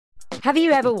Have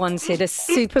you ever wanted a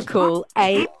super cool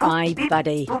AI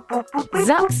buddy?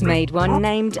 Zuck's made one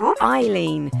named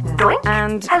Eileen.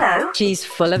 And she's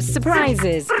full of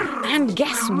surprises. And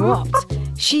guess what?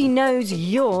 She knows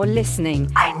you're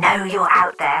listening. I know you're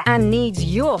out there. And needs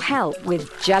your help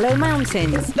with Jello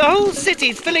Mountains. The whole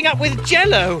city's filling up with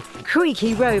Jello.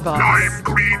 Creaky robots. Lime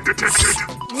green detected.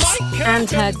 And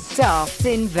her daft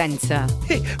inventor.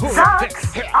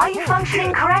 Zucks, are you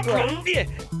functioning correctly?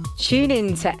 Tune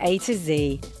in to A to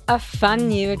Z, a fun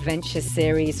new adventure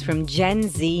series from Gen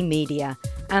Z Media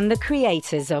and the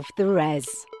creators of The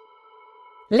Res.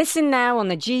 Listen now on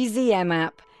the GZM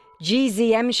app,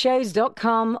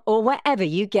 gzmshows.com, or wherever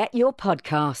you get your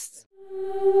podcasts.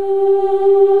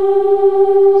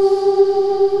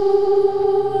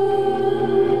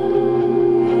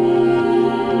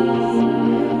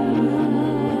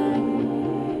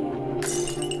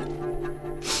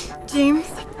 James,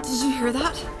 did you hear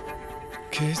that?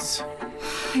 Kids?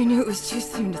 I knew it was too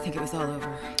soon to think it was all over.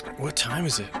 What time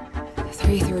is it?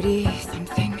 3:30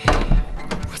 something.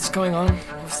 What's going on?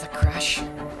 What was the crash?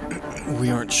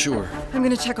 We aren't sure. I'm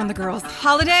gonna check on the girls.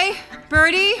 Holiday?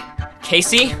 Birdie?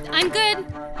 Casey? I'm good.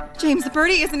 James,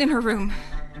 Birdie isn't in her room.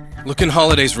 Look in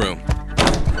Holiday's room.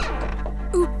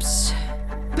 Oops.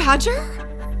 Badger?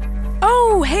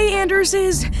 Oh, hey, Anders.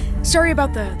 Sorry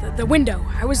about the window.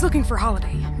 I was looking for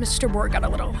Holiday. Mr. Moore got a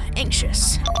little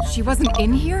anxious. She wasn't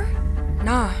in here?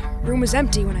 Nah, room was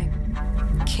empty when I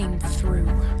came through.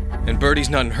 And Birdie's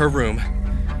not in her room.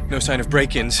 No sign of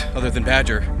break-ins other than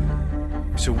Badger.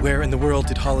 So where in the world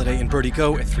did Holiday and Birdie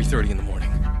go at 3:30 in the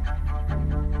morning?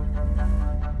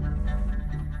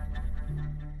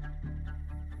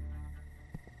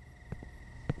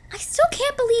 I still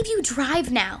can't believe you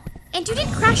drive now. And you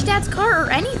didn't crash Dad's car or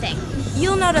anything.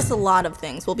 You'll notice a lot of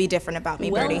things will be different about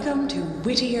me, Birdie. Welcome to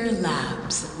Whittier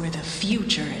Labs, where the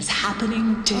future is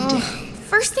happening today.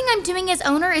 First thing I'm doing as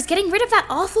owner is getting rid of that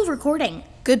awful recording.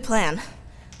 Good plan.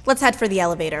 Let's head for the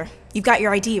elevator. You've got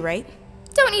your ID, right?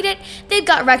 Don't need it. They've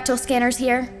got rectal scanners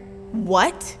here.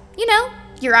 What? You know,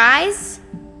 your eyes.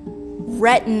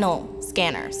 Retinal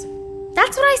scanners.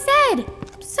 That's what I said.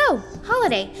 So,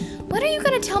 Holiday, when are you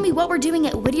going to tell me what we're doing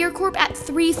at Whittier Corp at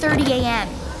 3:30 a.m.?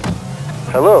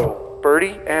 Hello,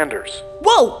 Birdie Anders.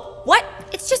 Whoa! What?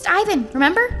 It's just Ivan,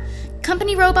 remember?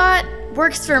 Company robot,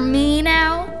 works for me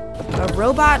now. A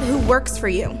robot who works for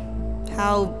you.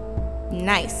 How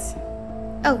nice.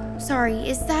 Oh, sorry,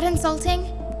 is that insulting?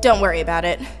 Don't worry about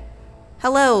it.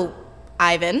 Hello,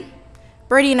 Ivan.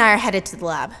 Birdie and I are headed to the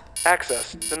lab.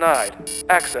 Access denied.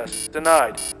 Access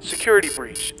denied. Security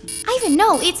breach. Ivan,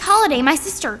 no, it's Holiday, my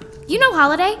sister. You know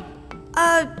Holiday?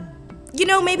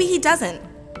 Maybe he doesn't.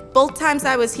 Both times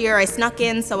I was here, I snuck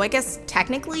in, so I guess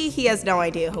technically he has no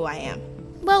idea who I am.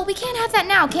 Well, we can't have that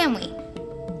now, can we?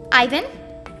 Ivan?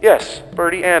 Yes,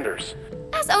 Birdie Anders.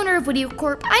 As owner of Whittier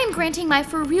Corp, I am granting my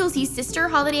for realsies sister,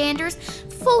 Holiday Anders,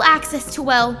 full access to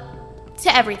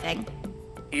everything.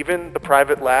 Even the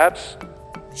private labs?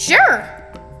 Sure!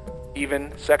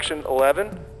 Even Section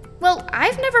 11? Well,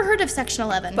 I've never heard of Section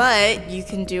 11. But you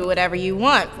can do whatever you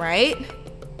want, right?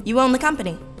 You own the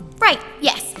company. Right,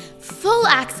 yes. Full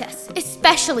access,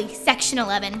 especially Section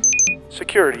 11.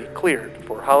 Security cleared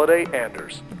for Holiday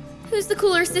Anders. Who's the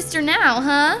cooler sister now,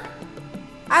 huh?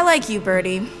 I like you,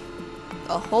 Birdie.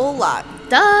 A whole lot.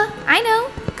 Duh, I know.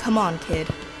 Come on, kid.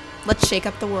 Let's shake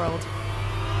up the world.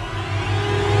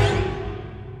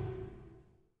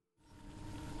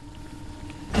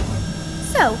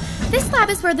 So, this lab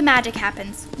is where the magic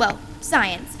happens. Well,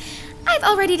 science. I've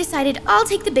already decided I'll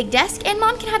take the big desk and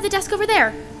Mom can have the desk over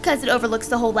there, because it overlooks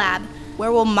the whole lab.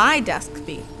 Where will my desk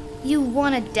be? You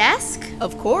want a desk?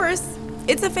 Of course.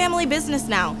 It's a family business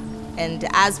now. And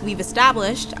as we've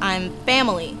established, I'm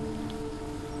family.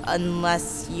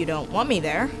 Unless you don't want me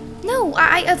there. No,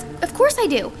 of course I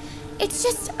do. It's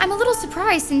just, I'm a little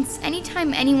surprised since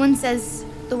anytime anyone says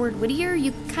the word Whittier,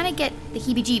 you kind of get the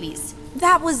heebie-jeebies.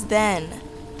 That was then.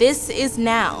 This is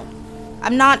now.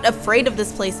 I'm not afraid of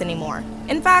this place anymore.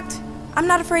 In fact, I'm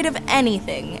not afraid of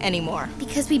anything anymore.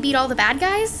 Because we beat all the bad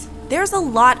guys? There's a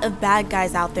lot of bad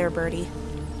guys out there, Birdie.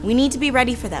 We need to be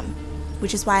ready for them,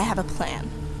 which is why I have a plan.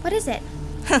 What is it?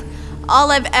 All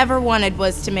I've ever wanted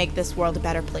was to make this world a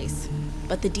better place.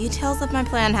 But the details of my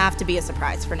plan have to be a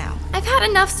surprise for now. I've had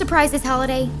enough surprises,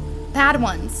 Holiday. Bad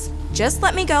ones. Just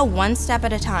let me go one step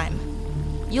at a time.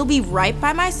 You'll be right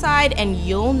by my side and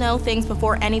you'll know things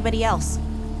before anybody else.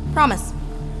 Promise.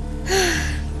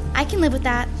 I can live with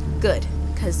that. Good,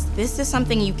 because this is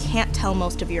something you can't tell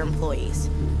most of your employees.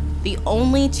 The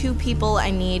only two people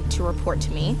I need to report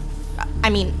to me,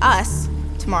 us,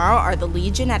 tomorrow are the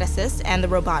lead geneticist and the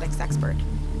robotics expert.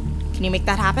 Can you make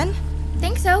that happen?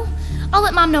 think so. I'll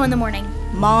let Mom know in the morning.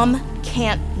 Mom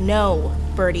can't know,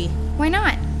 Birdie. Why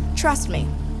not? Trust me.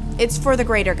 It's for the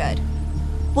greater good.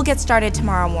 We'll get started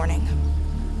tomorrow morning.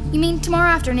 You mean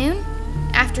tomorrow afternoon?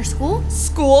 After school?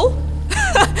 School?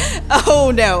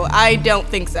 Oh no, I don't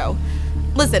think so.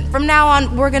 Listen, from now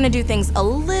on, we're gonna do things a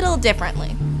little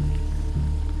differently.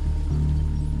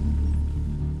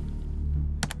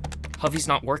 Hovey's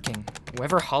not working.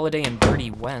 Wherever Holiday and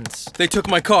Birdie went. They took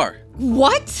my car.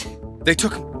 What? They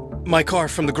took my car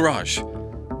from the garage.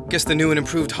 Guess the new and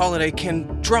improved Holiday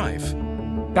can drive.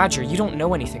 Badger, you don't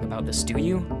know anything about this, do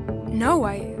you? No,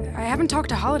 I haven't talked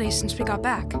to Holiday since we got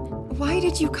back. Why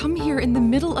did you come here in the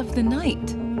middle of the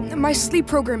night? My sleep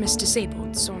program is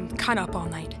disabled, so I'm kinda up all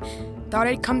night. Thought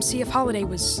I'd come see if Holiday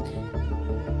was...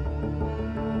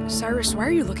 Cyrus, why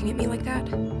are you looking at me like that?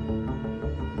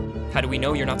 How do we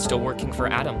know you're not still working for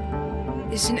Adam?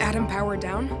 Isn't Adam powered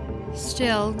down?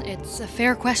 Still, it's a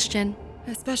fair question.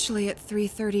 Especially at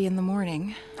 3:30 in the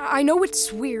morning. I know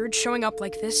it's weird showing up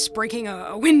like this, breaking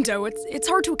a window. It's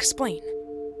hard to explain.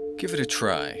 Give it a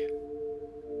try.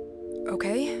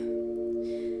 Okay.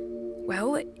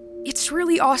 Well, it's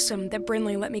really awesome that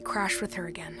Brinley let me crash with her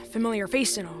again. Familiar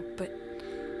face and all, but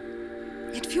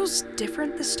it feels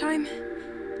different this time.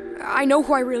 I know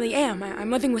who I really am.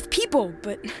 I'm living with people,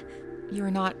 but... You're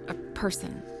not a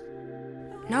person.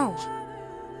 No.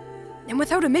 And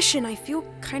without a mission, I feel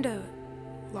kinda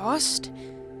lost.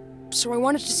 So I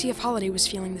wanted to see if Holiday was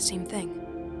feeling the same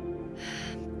thing.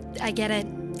 I get it.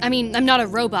 I mean, I'm not a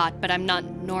robot, but I'm not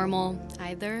normal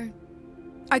either.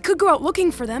 I could go out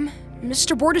looking for them.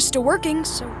 Mr. Board is still working,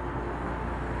 so...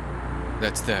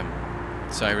 That's them.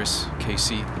 Cyrus,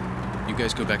 Casey, you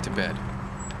guys go back to bed.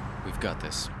 We've got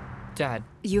this. Dad.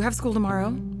 You have school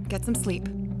tomorrow. Get some sleep.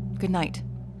 Good night.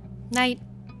 Night.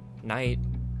 Night.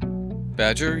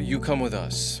 Badger, you come with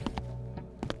us.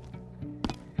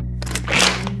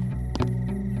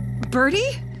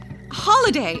 Birdie?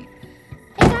 Holiday!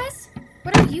 Hey guys,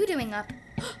 what are you doing up?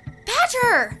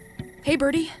 Badger! Hey,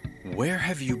 Birdie. Where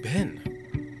have you been?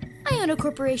 I own a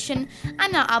corporation.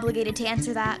 I'm not obligated to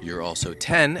answer that. You're also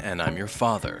 10, and I'm your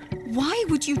father. Why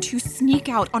would you two sneak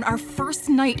out on our first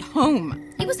night home?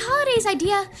 It was Holiday's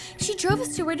idea. She drove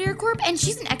us to Whittier Corp, and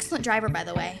she's an excellent driver, by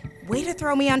the way. Way to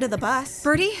throw me under the bus.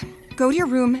 Birdie, go to your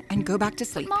room and go back to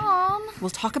sleep. Mom. We'll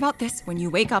talk about this when you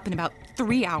wake up in about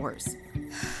 3 hours.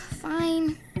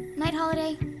 Fine. Night,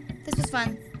 Holiday. This was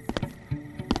fun.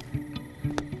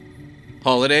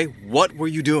 Holiday, what were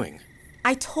you doing?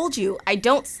 I told you, I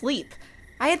don't sleep.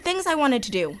 I had things I wanted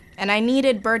to do, and I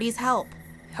needed Birdie's help.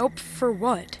 Help for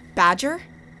what? Badger?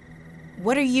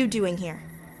 What are you doing here?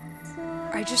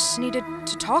 I just needed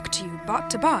to talk to you, bot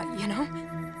to bot, you know?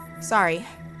 Sorry,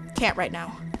 can't right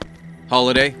now.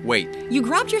 Holiday, wait. You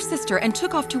grabbed your sister and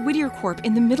took off to Whittier Corp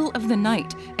in the middle of the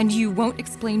night, and you won't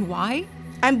explain why?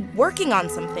 I'm working on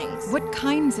some things. What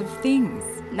kinds of things?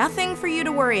 Nothing for you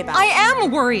to worry about. I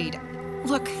am worried!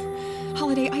 Look,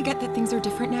 Holiday, I get that things are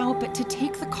different now, but to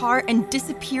take the car and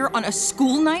disappear on a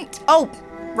school night? Oh,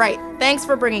 right. Thanks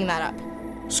for bringing that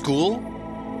up. School?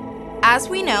 As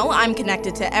we know, I'm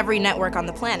connected to every network on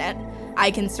the planet. I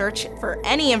can search for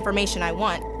any information I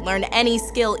want, learn any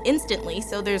skill instantly,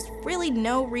 so there's really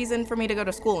no reason for me to go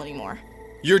to school anymore.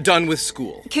 You're done with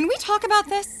school. Can we talk about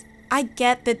this? I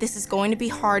get that this is going to be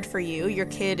hard for you. Your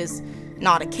kid is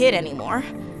not a kid anymore.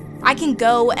 I can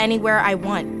go anywhere I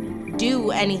want,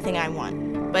 do anything I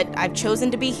want, but I've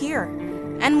chosen to be here.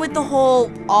 And with the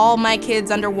whole all my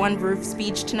kids under one roof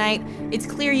speech tonight, it's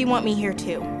clear you want me here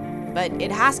too. But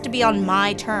it has to be on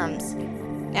my terms.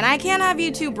 And I can't have you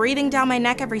two breathing down my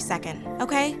neck every second,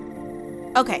 okay?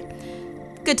 Okay.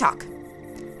 Good talk.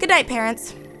 Good night,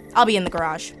 parents. I'll be in the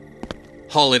garage.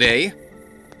 Holiday?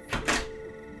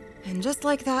 And just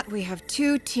like that, we have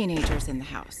 2 teenagers in the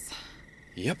house.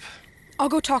 Yep. I'll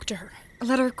go talk to her.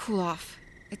 Let her cool off.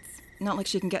 It's not like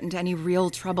she can get into any real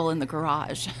trouble in the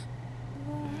garage.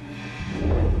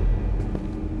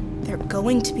 They're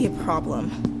going to be a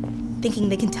problem. Thinking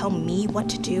they can tell me what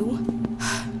to do?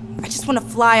 I just want to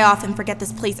fly off and forget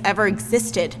this place ever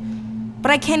existed.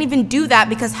 But I can't even do that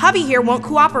because hubby here won't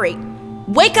cooperate.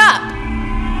 Wake up!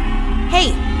 Hey,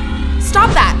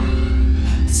 stop that!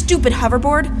 Stupid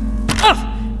hoverboard.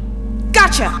 Ugh!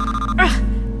 Gotcha!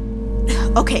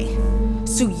 Ugh. Okay,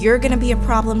 so you're gonna be a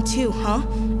problem too, huh?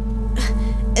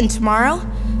 And tomorrow,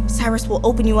 Cyrus will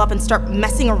open you up and start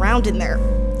messing around in there.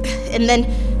 And then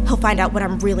he'll find out what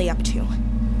I'm really up to.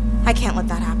 I can't let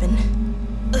that happen.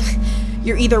 Ugh.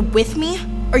 You're either with me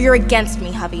or you're against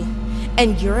me, hubby.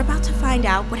 And you're about to find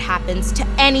out what happens to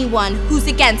anyone who's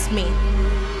against me.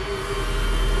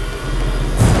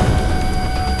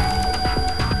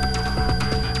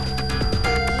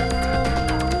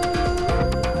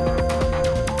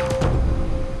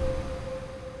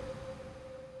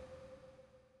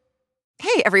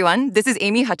 everyone. This is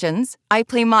Amy Hutchins. I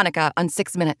play Monica on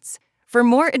 6 Minutes. For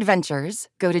more adventures,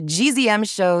 go to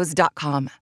gzmshows.com.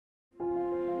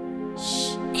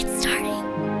 Shh, it's starting.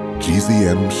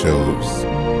 GZM Shows.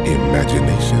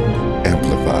 Imagination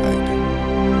Amplified.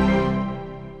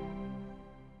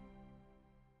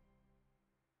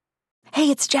 Hey,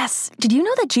 it's Jess. Did you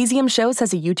know that GZM Shows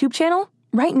has a YouTube channel?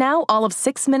 Right now, all of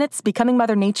 6 Minutes, Becoming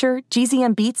Mother Nature,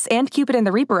 GZM Beats, and Cupid and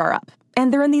the Reaper are up.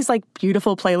 And they're in these,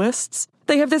 beautiful playlists.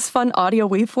 They have this fun audio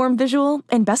waveform visual,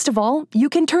 and best of all, you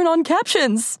can turn on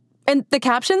captions. And the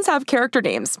captions have character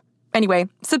names. Anyway,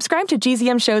 subscribe to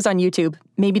GZM Shows on YouTube.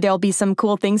 Maybe there'll be some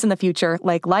cool things in the future,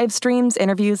 like live streams,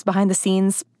 interviews, behind the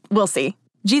scenes. We'll see.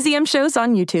 GZM Shows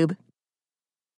on YouTube.